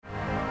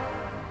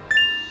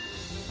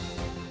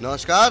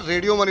नमस्कार,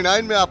 radio money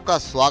 9 में आपका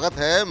स्वागत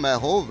है। मैं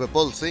हूँ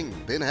विपुल सिंह।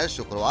 दिन है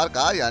शुक्रवार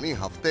का, यानी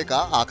हफ्ते का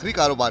आखिरी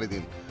कारोबारी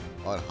दिन,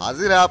 और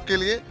हाजिर है आपके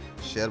लिए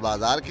शेयर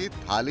बाजार की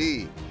थाली।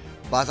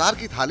 बाजार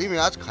की थाली में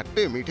आज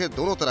खट्टे मीठे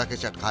दोनों तरह के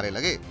चटखारे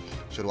लगे।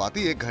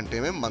 शुरुआती एक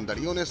घंटे में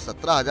मंदड़ियों ने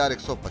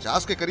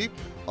 17,150 के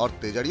करीब और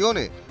तेजड़ियों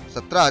ने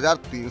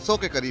 17,300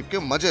 के करीब के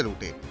मजे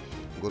लूटे।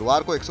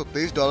 गुरुवार को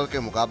 $123 के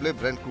मुकाबले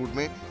ब्रेंट क्रूड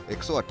में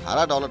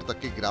 $118 तक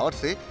की गिरावट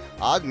से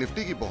आज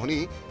निफ्टी की बोहनी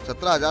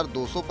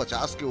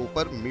 17,250 के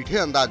ऊपर मीठे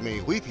अंदाज में ही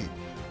हुई थी,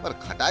 पर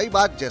खटाई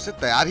बात जैसे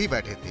तैयार ही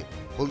बैठे थे।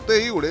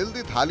 खुलते ही उड़ेल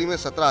दी थाली में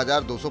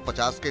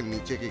 17,250 के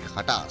नीचे की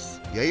खटास।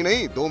 यही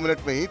नहीं, 2 मिनट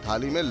में ही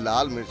थाली में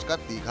लाल मिर्च का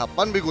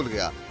तीखापन भी घुल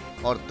गया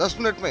और 10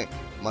 मिनट में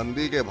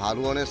मंदी के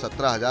भालुओं ने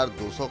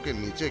 17,200 के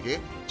नीचे के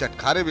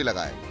चटखारे भी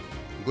लगाए।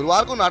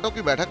 गुरुवार को नाटो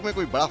की बैठक में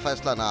कोई बड़ा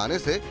फैसला न आने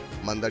से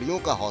मंदड़ियों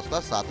का हौसला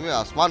 7वें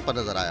आसमान पर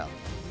नजर आया।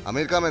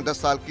 अमेरिका में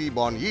 10 साल की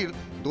बॉन्ड यील्ड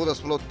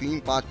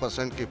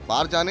 2.35% के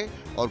पार जाने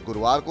और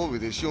गुरुवार को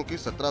विदेशियों की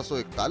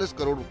 1741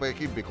 करोड़ रुपए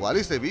की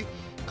बिकवाली से भी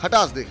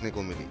खटास देखने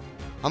को मिली।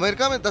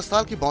 अमेरिका में 10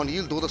 साल की बॉन्ड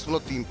यील्ड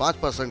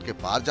 2.35% के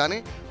पार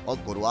जाने और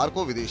गुरुवार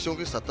को विदेशियों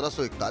की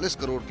 1741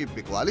 करोड़ की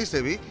बिकवाली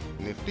से भी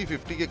निफ्टी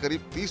 50 के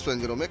करीब 30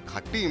 व्यंजनों में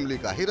खट्टी इमली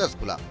का ही रस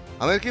खुला।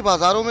 अमेरिकी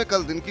बाजारों में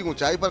कल दिन की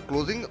ऊंचाई पर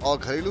क्लोजिंग और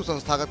घरेलू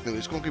संस्थागत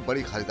निवेशकों की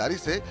बड़ी खरीदारी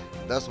से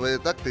 10 बजे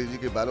तक तेजी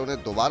के बैलों ने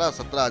दोबारा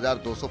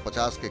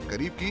 17,250 के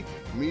करीब की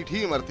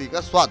मीठी इमरती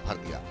का स्वाद भर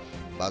दिया।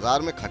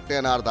 बाजार में खट्टे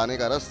अनारदाने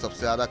का रस सबसे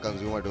ज्यादा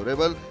कंज्यूमर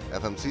ड्यूरेबल,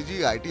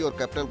 एफएमसीजी, आईटी और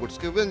कैपिटल गुड्स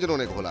के व्यंजनों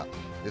ने घोला।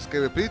 इसके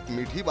विपरीत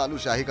मीठी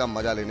बालूशाही का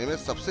मजा लेने में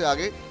सबसे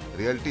आगे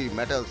रियल्टी,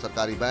 मेटल,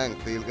 सरकारी बैंक,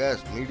 तेल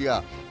गैस, मीडिया,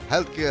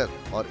 हेल्थ केयर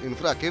और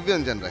इंफ्रा के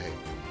व्यंजन रहे।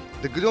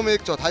 दिग्गजों में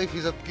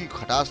 1/4% की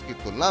खटास की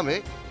तुलना में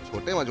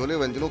छोटे मझोले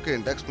व्यंजनों के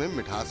इंडेक्स में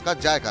मिठास का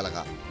जायका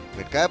लगा।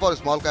 मिड कैप और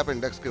स्मॉल कैप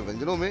इंडेक्स के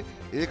व्यंजनों में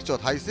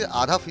 1/4 से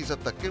आधा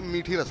फीसद तक के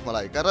मीठी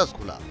रसमलाई का रस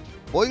खुला।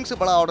 बोइंग से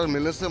बड़ा ऑर्डर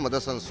मिलने से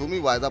मदरसन सुमी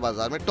वायदा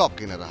बाजार में टॉप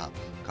गेनर रहा।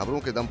 खबरों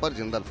के दम पर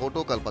Jindal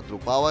photo, Kalpataru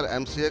power,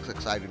 MCX,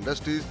 Exide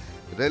industries,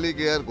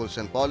 Religare,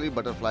 गुलशन पॉली,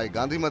 बटरफ्लाई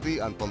गांधीमती,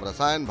 अनुपम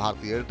रसायन,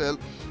 भारतीय एयरटेल,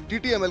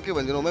 टीटीएमएल के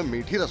व्यंजनों में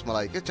मीठी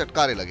रसमलाई के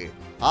चटकारे लगे।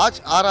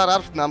 आज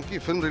आरआरआर नाम की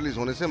फिल्म रिलीज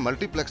होने से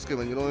मल्टीप्लेक्स के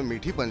व्यंजनों में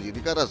मीठी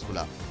पंजीरी का रस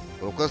घुला।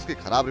 ब्रोकर्स की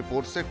खराब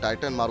रिपोर्ट से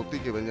टाइटन मारुति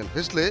के व्यंजन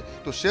फिसले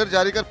तो शेयर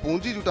जारी कर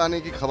पूंजी जुटाने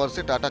की खबर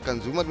से टाटा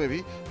कंज्यूमर में भी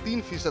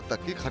 3%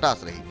 तक की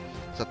खटास रही।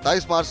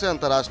 27 मार्च से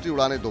अंतर्राष्ट्रीय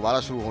उड़ानें दोबारा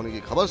शुरू होने की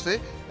खबर से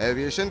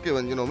एविएशन के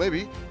व्यंजनों में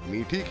भी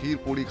मीठी खीर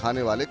पूड़ी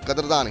खाने वाले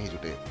कदरदान ही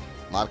जुटे।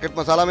 मार्केट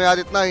मसाला में आज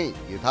इतना ही।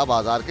 ये था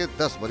बाजार के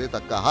 10 बजे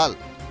तक का हाल।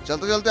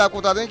 चलते चलते आपको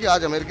बता दें कि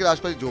आज अमेरिकी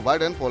राष्ट्रपति जो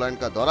बाइडेन पोलैंड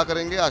का दौरा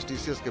करेंगे। आज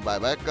टीसीएस के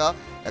बायबैक का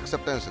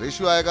एक्सेप्टेंस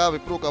रेशियो आएगा।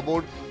 विप्रो का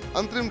बोर्ड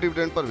अंतरिम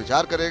डिविडेंड पर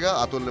विचार करेगा।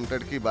 अतुल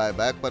लिमिटेड की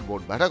बायबैक पर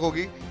बोर्ड बैठक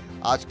होगी।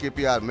 आज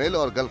केपीआर मिल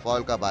और गल्फ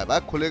ऑयल का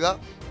बायबैक खुलेगा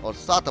और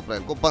 7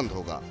 अप्रैल को बंद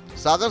होगा।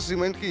 सागर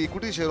सीमेंट की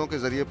इक्विटी शेयरों के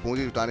जरिए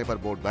पूंजी जुटाने पर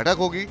बोर्ड बैठक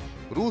होगी।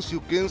 रूस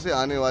यूक्रेन से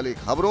आने वाली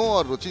खबरों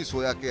और रुचि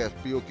सोया के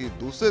एफपीओ की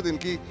दूसरे दिन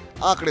की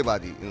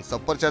आंकड़ेबाजी, इन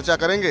सब पर चर्चा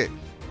करेंगे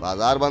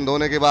बाजार बंद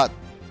होने के बाद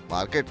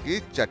मार्केट की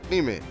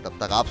चटनी में। तब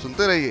तक आप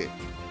सुनते रहिए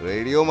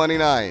रेडियो मनी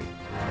 9।